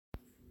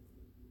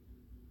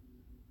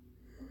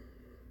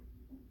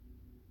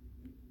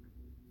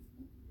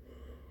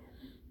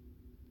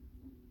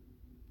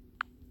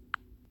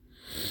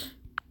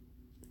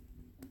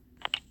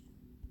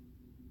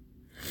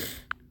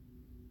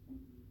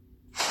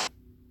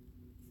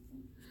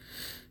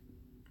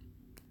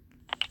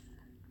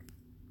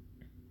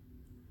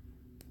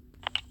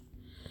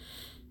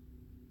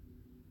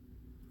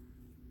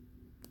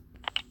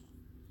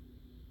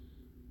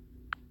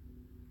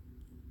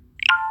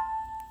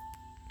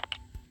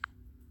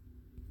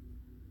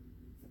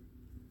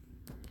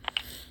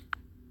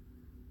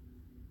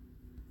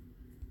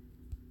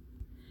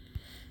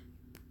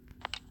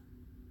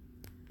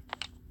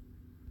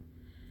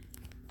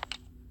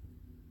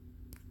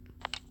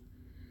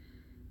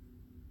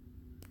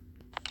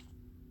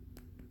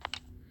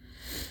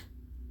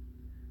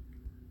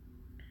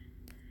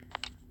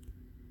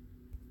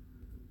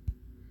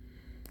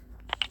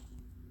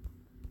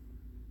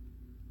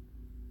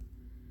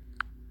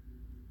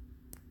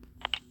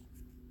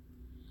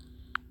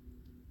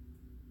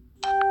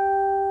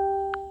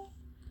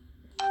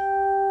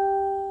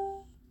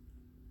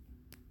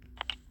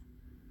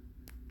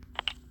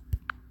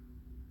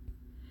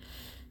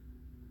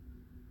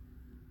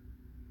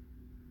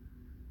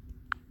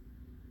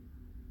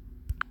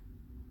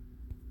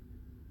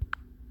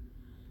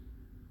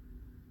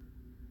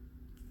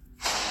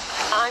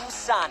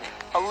Sonic,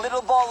 a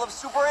little ball of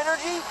super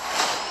energy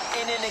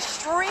in an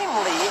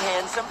extremely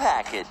handsome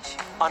package.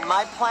 On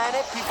my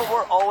planet, people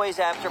were always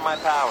after my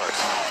powers,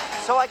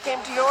 so I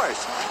came to yours.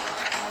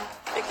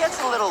 It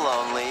gets a little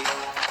lonely,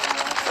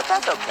 but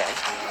that's okay.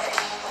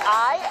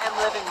 I am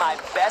living my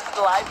best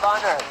life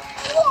on Earth.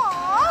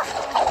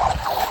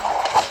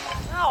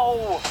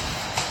 Ow!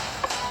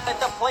 Let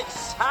the plate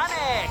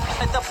Sonic!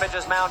 Let the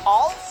pitcher's mound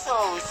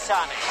also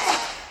Sonic!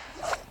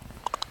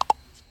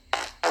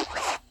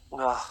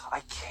 Ugh,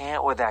 I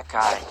can't with that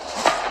guy.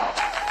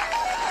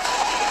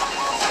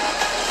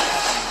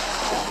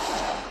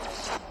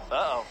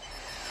 Uh-oh.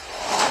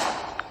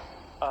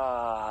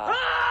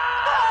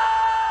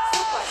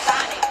 Super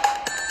Sonic!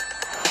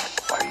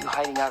 Why are you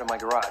hiding out in my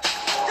garage?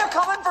 They're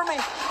coming for me!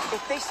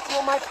 If they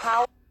steal my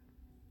power...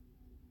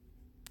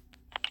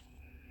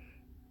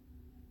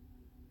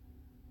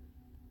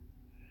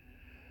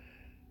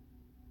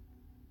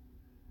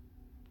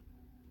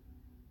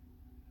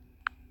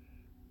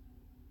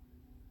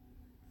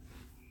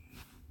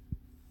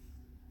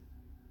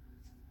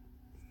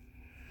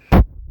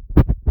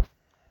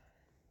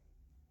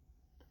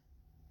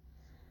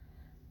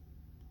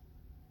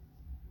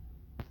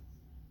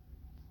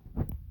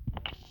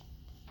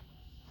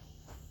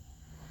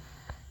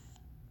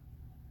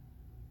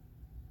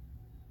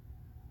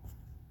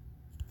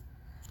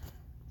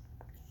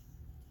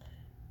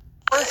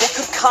 that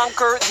could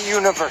conquer the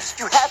universe.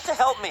 You have to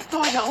help me.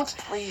 No, I don't.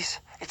 Please.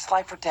 It's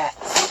life or death.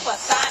 Super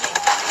Sonic!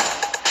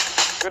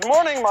 Good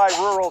morning, my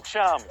rural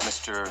chum.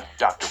 Mr.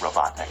 Dr.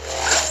 Robotnik.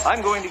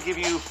 I'm going to give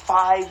you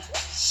 5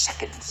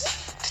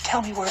 seconds to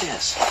tell me where it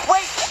is.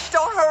 Wait!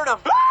 Don't hurt him!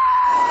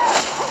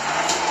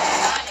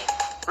 Sonic!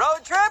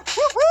 Road trip?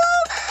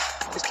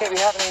 Woo-hoo! This can't be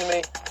happening to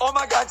me. Oh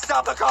my god,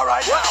 stop the car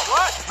right now!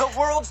 What? The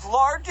world's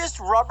largest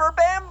rubber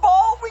band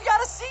ball? We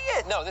gotta see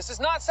it! No, this is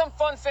not some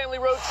fun family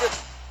road trip.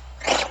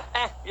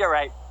 You're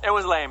right. It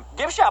was lame.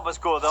 Gift shop was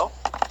cool, though.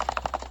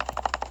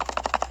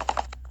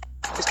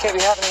 This can't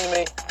be happening to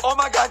me. Oh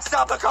my god,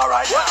 stop the car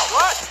right now!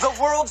 What? The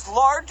world's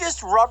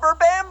largest rubber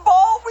band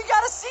ball? We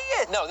gotta see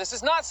it! No, this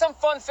is not some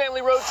fun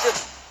family road trip.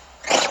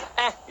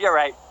 You're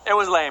right. It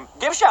was lame.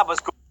 Gift shop was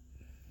cool.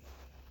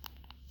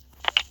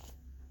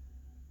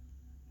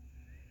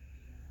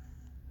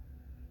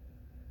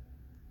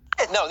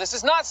 No, this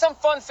is not some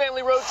fun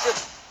family road trip.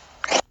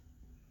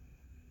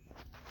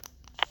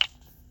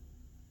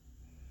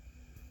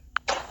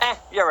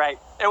 You're right.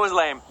 It was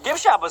lame.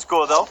 Gift shop was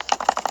cool, though.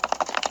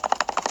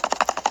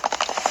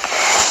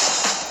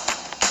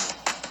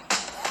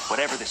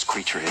 Whatever this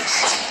creature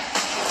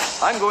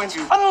is, I'm going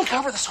to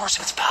uncover the source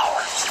of its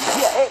power.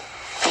 Yeah,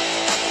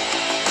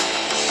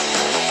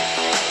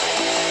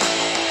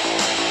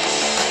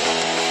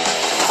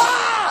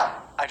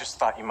 I just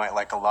thought you might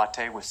like a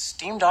latte with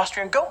steamed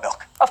Austrian goat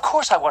milk. Of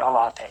course I want a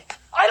latte.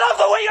 I love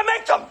the way you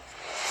make them!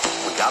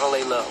 we gotta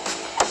lay low.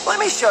 Let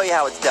me show you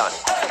how it's done.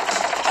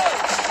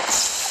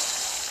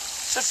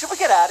 So should we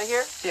get out of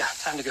here? Yeah,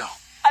 time to go.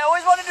 I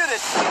always want to do this.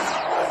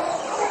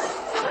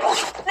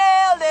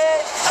 Nailed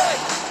it!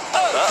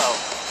 Uh-oh.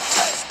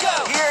 Let's go!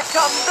 Here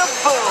comes the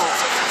boom.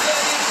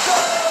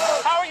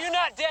 How are you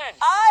not dead?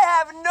 I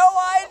have no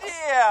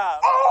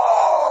idea.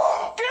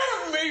 Oh!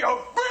 Give me a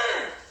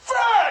big,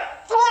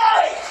 fat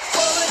break!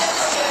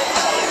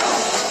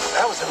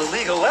 That was an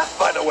illegal left,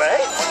 by the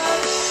way.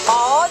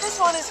 Aw, this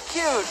one is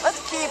cute. Let's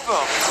keep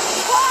him.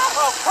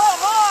 Oh, come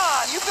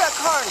on! You've got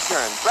car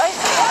insurance, right?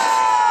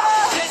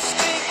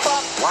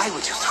 Why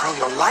would you throw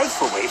your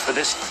life away for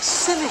this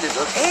silly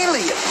little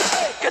alien?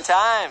 Good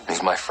time.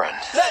 He's my friend.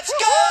 Let's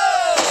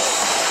go!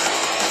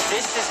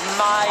 This is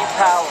my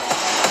power.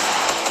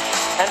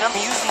 And I'm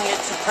using it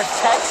to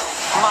protect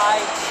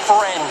my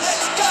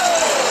friends.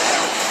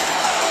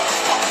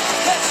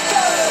 Let's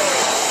go!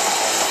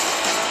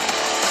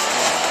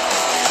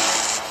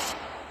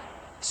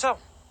 So,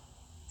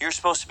 you're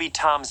supposed to be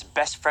Tom's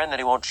best friend that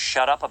he won't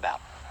shut up about.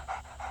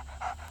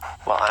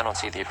 Well, I don't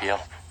see the appeal.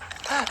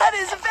 That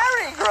is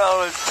very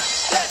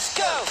gross. Let's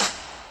go!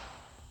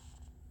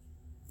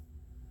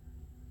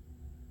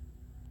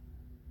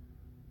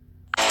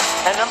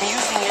 And I'm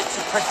using it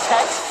to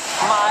protect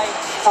my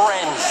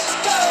friends.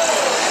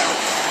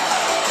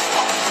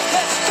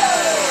 Let's go!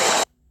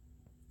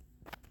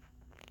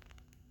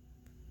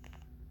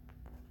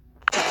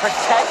 To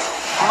protect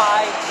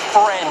my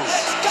friends.